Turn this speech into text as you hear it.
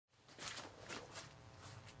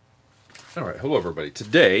All right, hello everybody.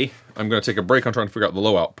 Today, I'm going to take a break on trying to figure out the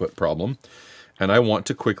low output problem, and I want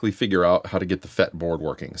to quickly figure out how to get the FET board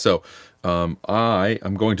working. So I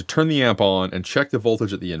am going to turn the amp on and check the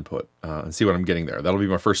voltage at the input and see what I'm getting there. That'll be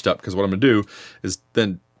my first step, because what I'm going to do is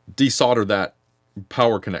then desolder that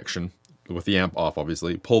power connection with the amp off,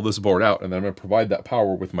 obviously, pull this board out, and then I'm going to provide that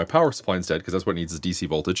power with my power supply instead, because that's what it needs is DC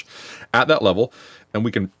voltage at that level, and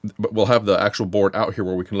we'll have the actual board out here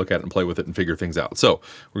where we can look at it and play with it and figure things out. So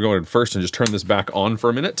we're going to first and just turn this back on for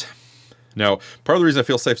a minute. Now, part of the reason I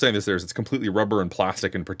feel safe saying this is it's completely rubber and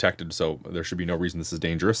plastic and protected, so there should be no reason this is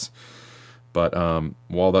dangerous. But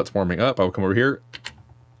while that's warming up, I'll come over here,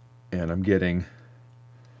 and I'm getting,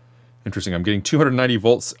 interesting, I'm getting 290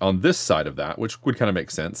 volts on this side of that, which would kind of make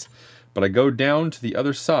sense. But I go down to the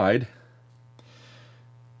other side.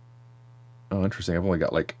 Oh, interesting. I've only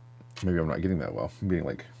got like, maybe I'm not getting that well. I'm getting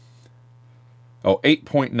like,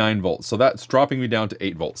 8.9 volts. So that's dropping me down to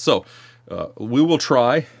 8 volts. So we will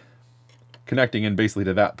try connecting in basically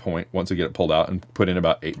to that point once we get it pulled out and put in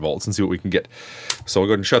about 8 volts and see what we can get. So I'll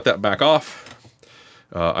go ahead and shut that back off.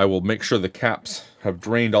 I will make sure the caps have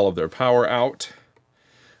drained all of their power out.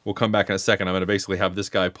 We'll come back in a second. I'm going to basically have this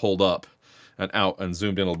guy pulled up and out and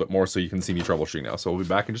zoomed in a little bit more so you can see me troubleshooting now. So we'll be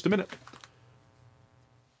back in just a minute.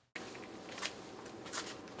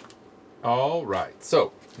 All right,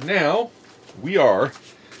 so now we are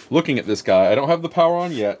looking at this guy. I don't have the power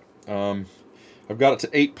on yet. I've got it to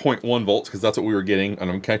 8.1 volts because that's what we were getting,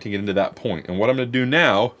 and I'm connecting it into that point. And what I'm going to do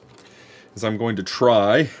now is I'm going to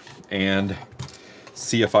try and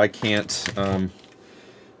see if I can't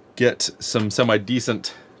get some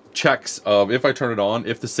semi-decent checks of if I turn it on,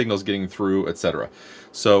 if the signal's getting through, etc.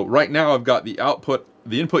 So right now I've got the output,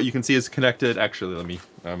 the input you can see is connected. Actually, I'm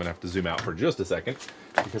gonna have to zoom out for just a second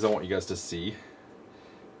because I want you guys to see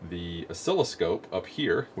the oscilloscope up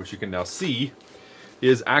here, which you can now see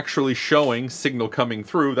is actually showing signal coming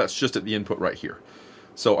through. That's just at the input right here.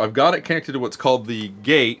 So I've got it connected to what's called the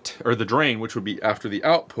gate, or the drain, which would be after the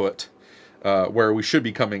output, where we should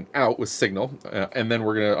be coming out with signal, and then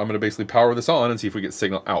I'm gonna basically power this on and see if we get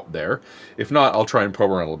signal out there. If not, I'll try and probe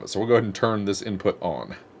around a little bit. So we'll go ahead and turn this input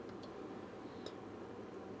on.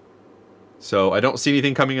 So I don't see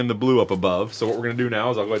anything coming in the blue up above. So what we're gonna do now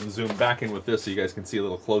is I'll go ahead and zoom back in with this so you guys can see a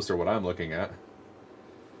little closer what I'm looking at.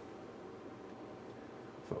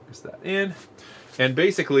 Focus that in. And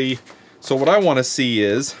basically, so what I wanna see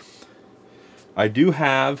is, I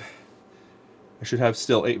should have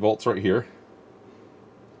still 8 volts right here.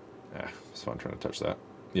 It's fun trying to touch that.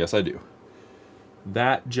 Yes, I do.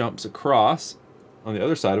 That jumps across. On the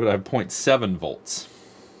other side of it, I have 0.7 volts.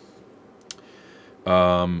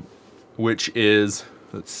 Which is,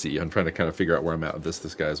 let's see, I'm trying to kind of figure out where I'm at with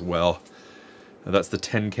this guy as well. That's the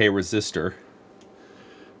 10K resistor.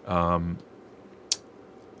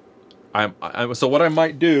 So what I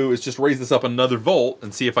might do is just raise this up another volt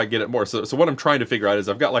and see if I get it more. So what I'm trying to figure out is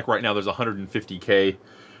I've got, like, right now there's 150K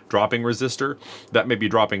dropping resistor. That may be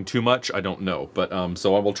dropping too much, I don't know. But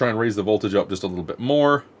so I will try and raise the voltage up just a little bit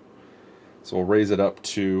more. So we'll raise it up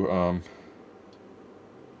to,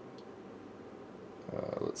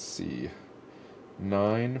 let's see,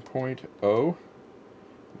 9.0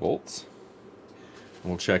 volts.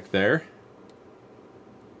 We'll check there.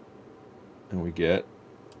 And we get,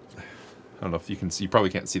 I don't know if you can see, you probably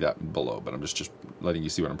can't see that below, but I'm just letting you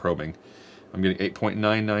see what I'm probing. I'm getting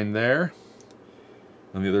 8.99 there.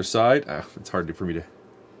 On the other side, it's hard for me to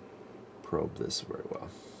probe this very well.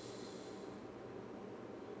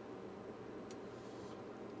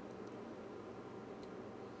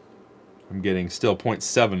 I'm getting still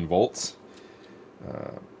 0.7 volts.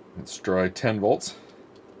 Let's try 10 volts.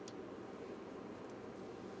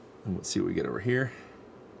 And let's see what we get over here.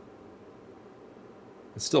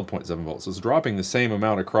 It's still 0.7 volts, so it's dropping the same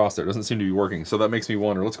amount across there. It doesn't seem to be working, so that makes me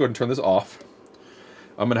wonder. Let's go ahead and turn this off.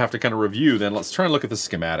 I'm going to have to kind of review then. Let's try and look at the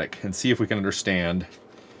schematic and see if we can understand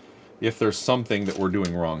if there's something that we're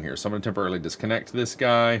doing wrong here. So I'm going to temporarily disconnect this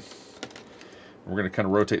guy. We're going to kind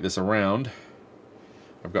of rotate this around.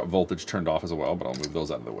 I've got voltage turned off as well, but I'll move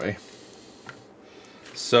those out of the way.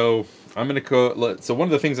 So I'm going to go, so one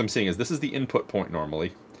of the things I'm seeing is this is the input point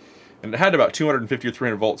normally. And it had about 250 or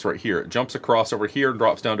 300 volts right here. It jumps across over here and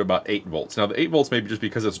drops down to about 8 volts. Now the 8 volts may be just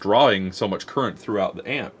because it's drawing so much current throughout the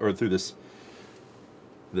amp, or through this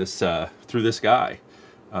guy.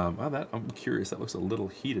 I'm curious, that looks a little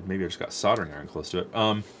heated. Maybe I just got soldering iron close to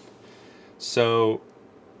it. So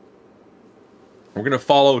we're going to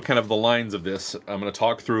follow kind of the lines of this. I'm going to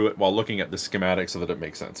talk through it while looking at the schematic so that it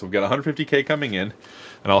makes sense. So we've got 150K coming in,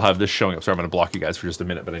 and I'll have this showing up. Sorry, I'm going to block you guys for just a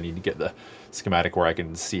minute, but I need to get the schematic where I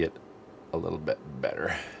can see it a little bit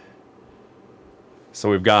better. So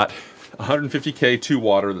we've got 150K to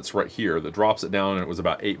water that's right here that drops it down, and it was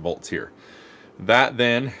about 8 volts here. That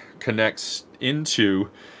then connects into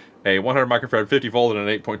a 100 microfarad 50 volt and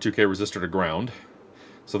an 8.2K resistor to ground.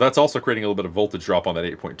 So that's also creating a little bit of voltage drop on that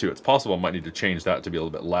 8.2. It's possible I might need to change that to be a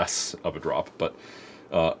little bit less of a drop, but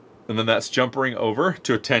and then that's jumping over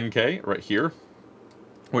to a 10K right here,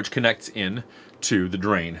 which connects in to the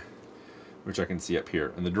drain, which I can see up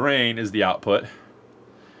here. And the drain is the output.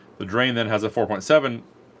 The drain then has a 4.7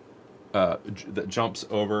 that jumps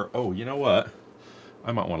over. Oh, you know what?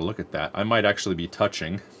 I might want to look at that. I might actually be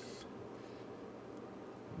touching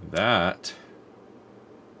that.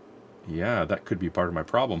 Yeah, that could be part of my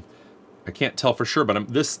problem. I can't tell for sure, but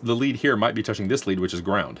the lead here might be touching this lead, which is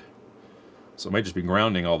ground. So it might just be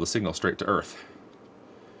grounding all the signal straight to earth.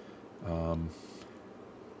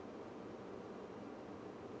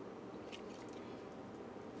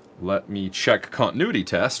 Let me check continuity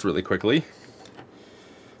test really quickly.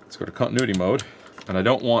 Let's go to continuity mode. And I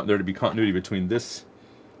don't want there to be continuity between this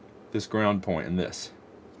ground point and this.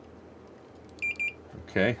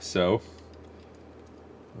 Okay, so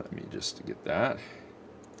let me just get that.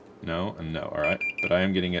 No and no, all right. But I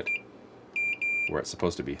am getting it where it's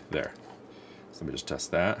supposed to be, there. So let me just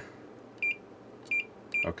test that.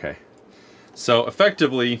 Okay. So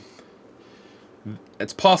effectively,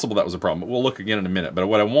 it's possible that was a problem, but we'll look again in a minute. But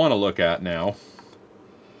what I want to look at now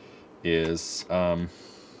is, let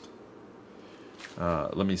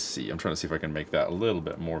me see. I'm trying to see if I can make that a little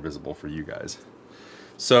bit more visible for you guys.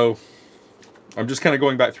 So I'm just kind of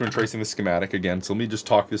going back through and tracing the schematic again. So let me just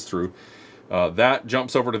talk this through. That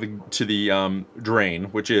jumps over to the drain,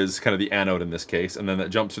 which is kind of the anode in this case, and then that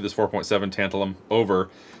jumps through this 4.7 tantalum over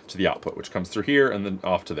to the output, which comes through here and then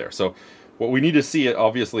off to there. So what we need to see, it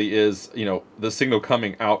obviously, is, you know, the signal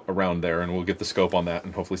coming out around there, and we'll get the scope on that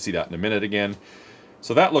and hopefully see that in a minute again.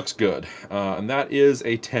 So that looks good, and that is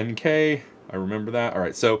a 10K. I remember that. All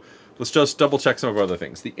right, so let's just double check some of our other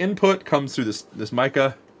things. The input comes through this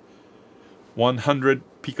mica, 100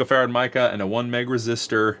 picofarad mica, and a 1 meg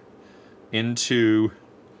resistor into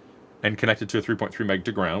and connected to a 3.3 meg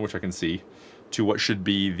to ground, which I can see, to what should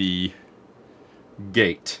be the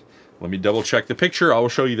gate. Let me double check the picture. I will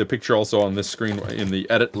show you the picture also on this screen in the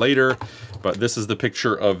edit later, but this is the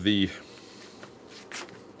picture of the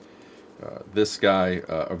this guy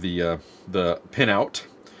of the pinout.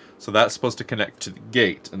 So that's supposed to connect to the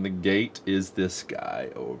gate, and the gate is this guy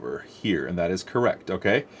over here, and that is correct,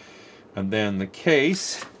 okay? And then the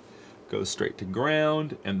case goes straight to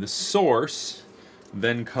ground, and the source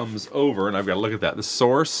then comes over, and I've got to look at that. The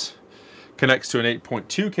source connects to an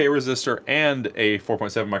 8.2K resistor and a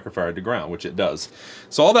 4.7 microfarad to ground, which it does.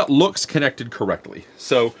 So all that looks connected correctly.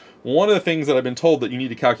 So one of the things that I've been told that you need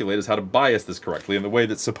to calculate is how to bias this correctly, and the way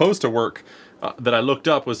that's supposed to work that I looked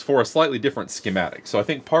up was for a slightly different schematic. So I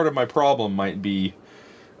think part of my problem might be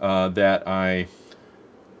that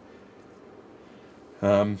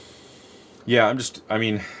yeah, I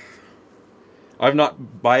mean, I've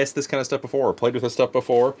not biased this kind of stuff before or played with this stuff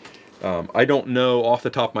before. I don't know off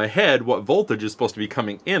the top of my head what voltage is supposed to be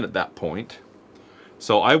coming in at that point.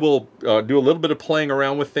 So I will do a little bit of playing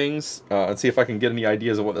around with things and see if I can get any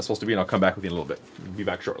ideas of what that's supposed to be, and I'll come back with you in a little bit. I'll be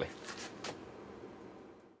back shortly.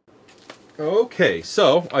 Okay,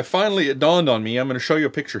 so it dawned on me. I'm going to show you a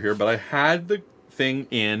picture here, but I had the thing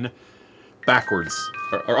in backwards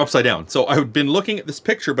or upside down. So I've been looking at this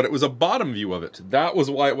picture, but it was a bottom view of it. That was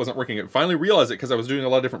why it wasn't working. I finally realized it because I was doing a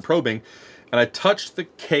lot of different probing, and I touched the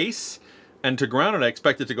case and to ground, and I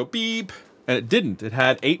expected it to go beep, and it didn't. It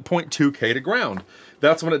had 8.2K to ground.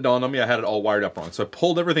 That's when it dawned on me I had it all wired up wrong. So I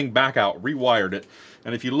pulled everything back out, rewired it,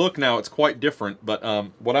 and if you look now, it's quite different. But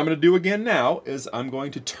what I'm going to do again now is I'm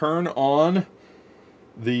going to turn on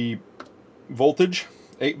the voltage,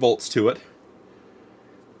 8 volts to it.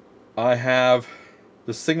 I have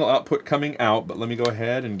the signal output coming out, but let me go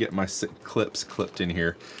ahead and get my clips clipped in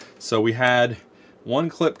here. So we had one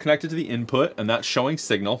clip connected to the input, and that's showing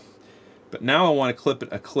signal. But now I want to clip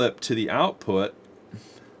a clip to the output.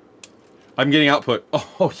 I'm getting output.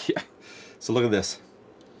 Oh yeah. So look at this.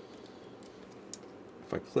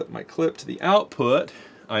 If I clip my clip to the output,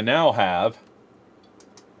 I now have,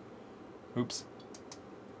 oops.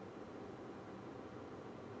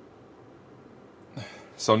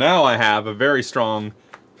 So now I have a very strong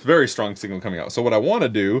signal coming out. So what I want to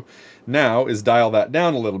do now is dial that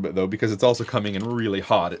down a little bit, though, because it's also coming in really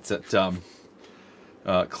hot. It's at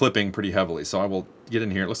clipping pretty heavily. So I will get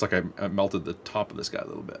in here. It looks like I melted the top of this guy a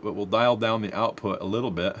little bit, but we'll dial down the output a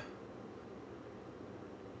little bit.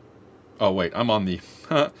 Oh wait, I'm on the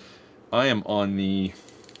I am on the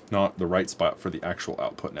not the right spot for the actual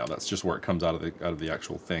output now. That's just where it comes out of the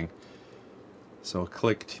actual thing. So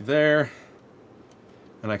click to there,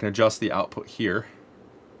 and I can adjust the output here.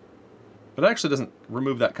 But it actually doesn't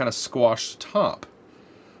remove that kind of squashed top.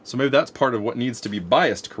 So maybe that's part of what needs to be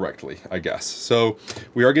biased correctly, I guess. So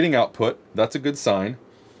we are getting output. That's a good sign.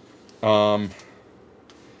 But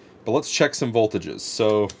let's check some voltages.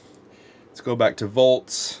 So let's go back to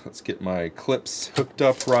volts. Let's get my clips hooked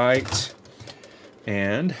up right.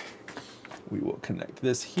 And we will connect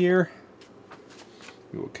this here.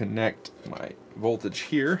 We will connect my voltage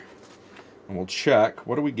here. And we'll check,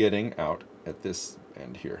 what are we getting out at this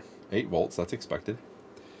end here? 8 volts, that's expected.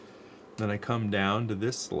 Then I come down to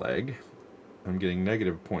this leg. I'm getting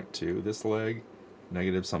negative 0.2. This leg,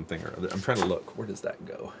 negative something or other. I'm trying to look. Where does that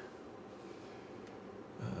go?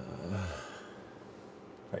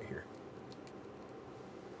 Right here.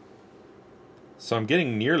 So I'm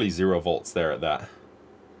getting nearly 0 volts there at that.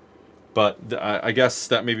 But I guess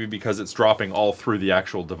that may be because it's dropping all through the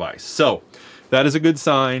actual device. So that is a good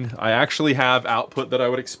sign. I actually have output that I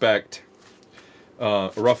would expect.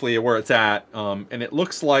 Roughly where it's at, and it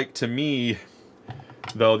looks like to me,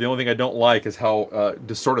 though, the only thing I don't like is how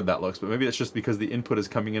distorted that looks, but maybe it's just because the input is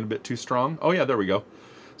coming in a bit too strong. Oh yeah, there we go.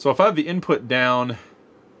 So if I have the input down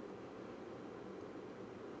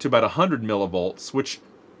to about 100 millivolts, which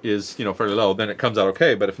is, you know, fairly low, then it comes out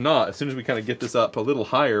okay, but if not, as soon as we kind of get this up a little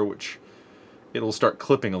higher, which it'll start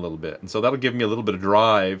clipping a little bit, and so that'll give me a little bit of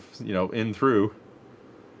drive, you know, in through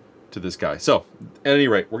to this guy. So at any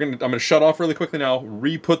rate, I'm gonna shut off really quickly now,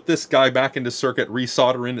 re-put this guy back into circuit,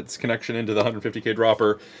 re-solder in its connection into the 150K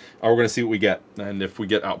dropper, and we're gonna see what we get and if we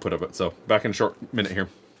get output of it. So back in a short minute here.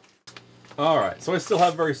 All right, so I still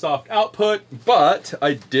have very soft output, but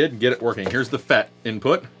I did get it working. Here's the FET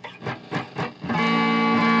input.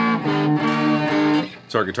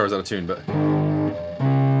 Sorry, guitar's out of tune, but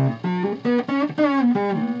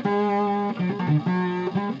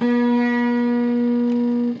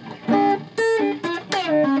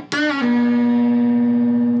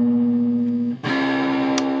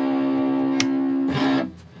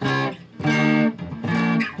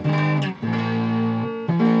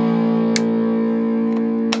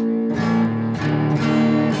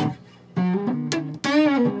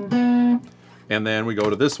and then we go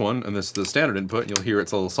to this one, and this is the standard input, and you'll hear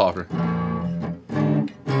it's a little softer.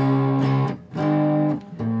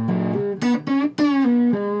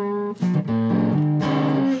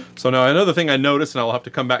 So now another thing I noticed, and I'll have to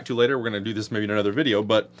come back to later, we're going to do this maybe in another video,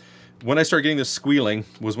 but when I started getting this squealing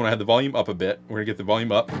was when I had the volume up a bit. We're going to get the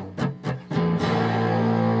volume up.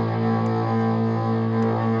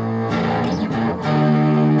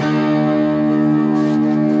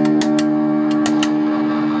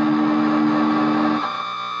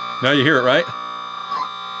 Now you hear it, right?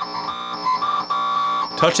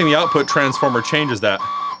 Touching the output transformer changes that.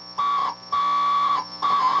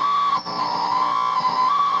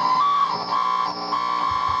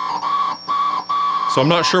 So I'm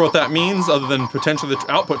not sure what that means, other than potentially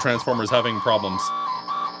the output transformer is having problems.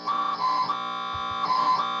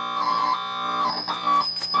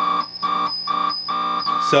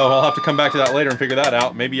 So I'll have to come back to that later and figure that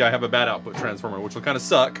out. Maybe I have a bad output transformer, which will kind of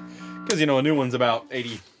suck, because, you know, a new one's about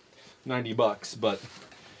 80, 90 bucks, but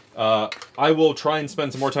I will try and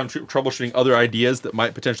spend some more time troubleshooting other ideas that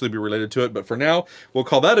might potentially be related to it, but for now, we'll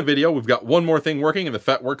call that a video. We've got one more thing working, and the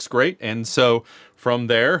FET works great, and so from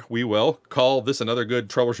there, we will call this another good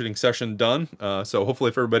troubleshooting session done. So hopefully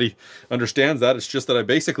if everybody understands that, it's just that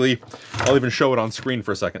I'll even show it on screen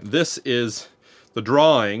for a second. This is the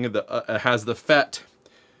drawing that has the FET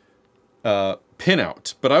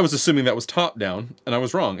pinout, but I was assuming that was top down, and I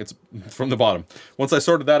was wrong. It's from the bottom. Once I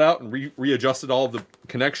sorted that out and readjusted all of the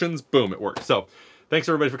connections, boom, it worked. So thanks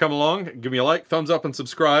everybody for coming along. Give me a like, thumbs up, and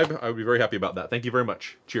subscribe. I would be very happy about that. Thank you very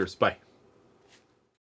much. Cheers. Bye.